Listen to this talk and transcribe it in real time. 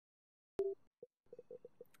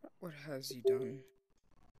What has he done?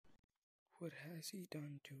 What has he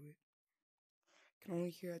done to it? I can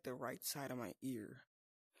only hear at the right side of my ear.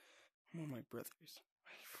 I'm on my brother's.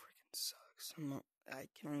 My freaking sucks. I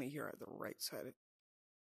can only hear at the right side of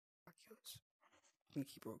Oculus. I think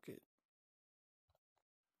he broke it.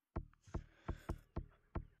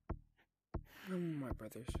 I'm on my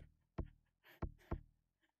brother's.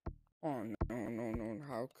 Oh, no.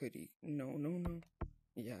 How could he? No.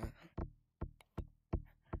 Yeah.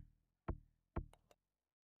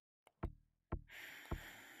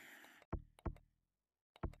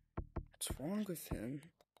 What's wrong with him?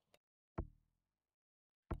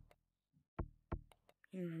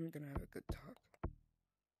 You know, I'm gonna have a good talk.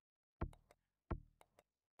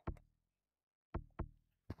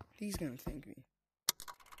 He's gonna thank me.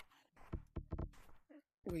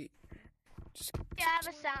 Wait. Just. I have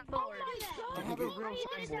a soundboard. I have a real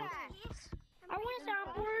soundboard. I want a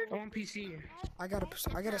soundboard. I want PC. I got a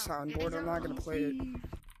soundboard. I'm not gonna play it.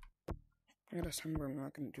 I got a soundboard. I'm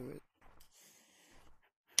not gonna do it.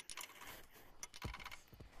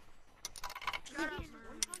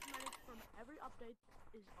 Cosmetics from every update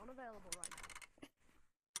is unavailable right now.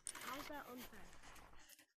 How's that unfair?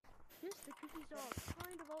 Yes, the cookies are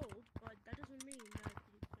kind of old, but that doesn't mean that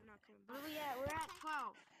they're not coming back. Where we at? We're at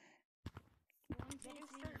 12.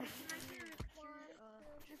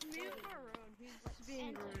 Just mute Maroon. He's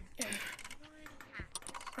being rude.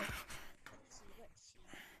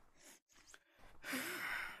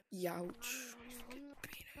 Youch.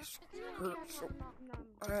 Penis hurts so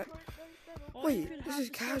bad. Wait, this is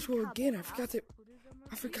casual again. I forgot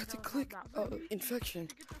to click infection.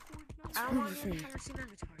 What's wrong with me?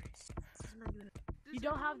 You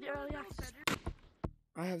don't have the early access.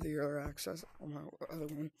 I have the early access on my other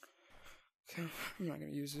one. Okay, I'm not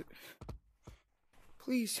gonna use it.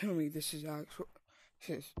 Please tell me this is actual.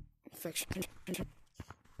 This is infection.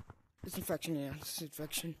 It's infection, yeah. This is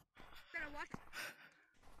infection.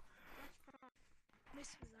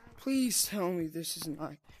 Please tell me this is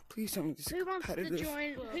not. Please tell me this is competitive.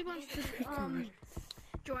 Who wants to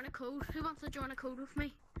join a code? Who wants to join a code with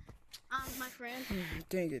me? My friend.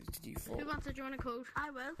 Dang it, it's default. Who wants to join a code?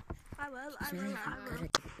 I will.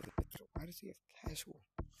 Why does he have casual?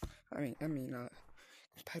 I mean,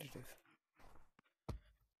 competitive.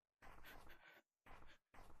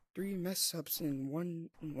 3 mess ups in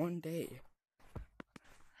one day.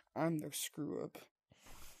 I'm the screw up.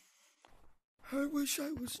 I wish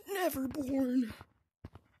I was never born.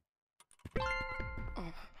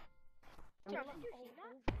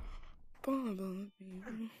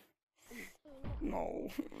 No.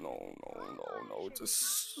 It's a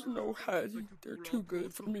snow hat. They're too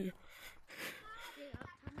good for me.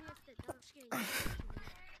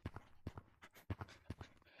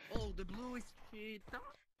 Oh, the blue is shit.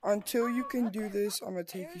 Until you can do this, I'm gonna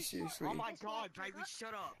take you seriously. Oh my god, Kylie,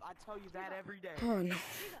 shut up. I tell you that every day. Oh no.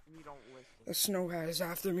 You don't listen. The snow hat is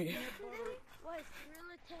after me.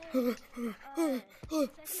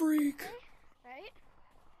 Freak. Right?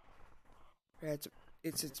 Yeah,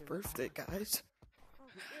 it's its birthday, guys.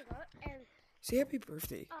 And Say happy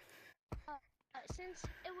birthday. since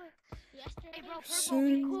it was yesterday,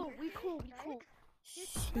 bro, we cool.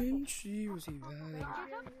 Since she was evaluated.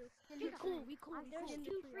 We cool. There's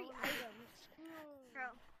 2 free items. Bro.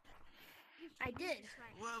 I did.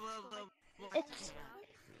 Whoa.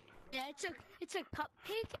 It's a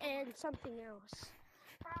cupcake and something else.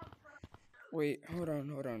 Wait, hold on.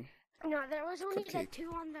 No, there was only Cupcake. like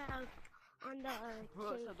 2 on the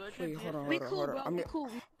cake. Wait, hold on. We cool.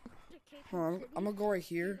 I'm gonna go right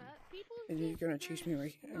here, and you're gonna chase me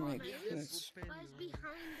right here. Like this. Buzz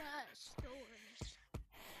behind the stores.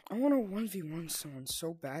 I want to 1v1 someone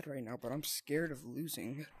so bad right now, but I'm scared of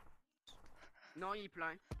losing. No, you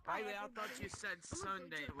playing. Kylie, I thought you said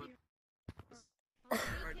Sunday.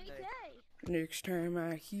 Next time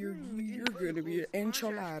I hear you, you're gonna be an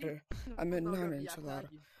enchilada. I meant not an enchilada.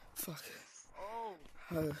 Fuck.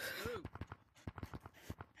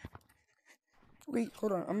 Wait,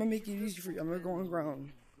 hold on. I'm gonna make it easy for you. I'm gonna go on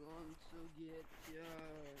ground. So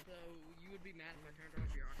you would be mad if I turned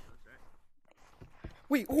off your Oculus, right?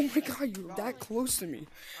 Wait, oh my god, you're that close to me.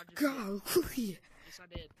 God, Yes, I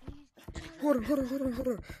did. hold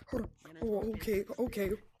on. Oh, okay.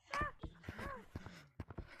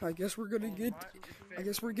 I guess we're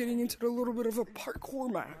getting into a little bit of a parkour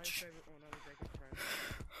match.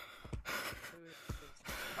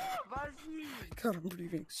 God, I'm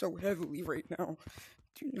breathing so heavily right now.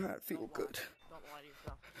 Do not feel good. Don't lie to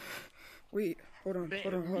yourself. Wait, hold on.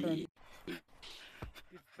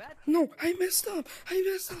 No, I messed up.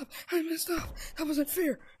 That wasn't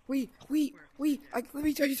fair. Let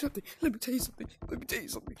me tell you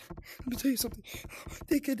something.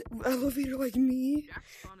 They could elevator like me.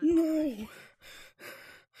 No.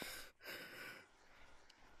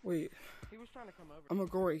 Wait. He was trying to come over. I'm gonna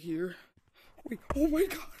go right here. Wait. Oh my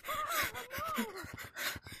god.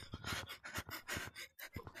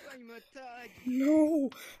 I'm a tag. No.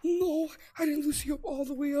 I didn't lose you up all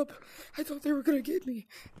the way up. I thought they were gonna get me.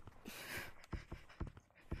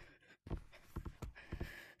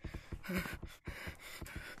 Oh,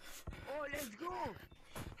 let's go.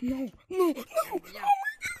 No. Oh my god.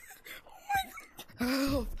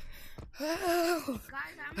 Help. Guys,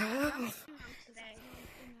 I'm not Help. today.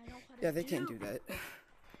 Yeah, they can't do that.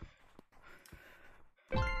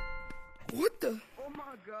 What the? Oh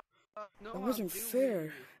my god. No, That wasn't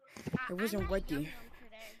fair. It wasn't Whitey.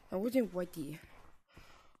 I wasn't Whitey.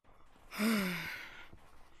 I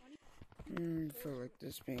feel like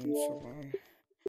this being so long.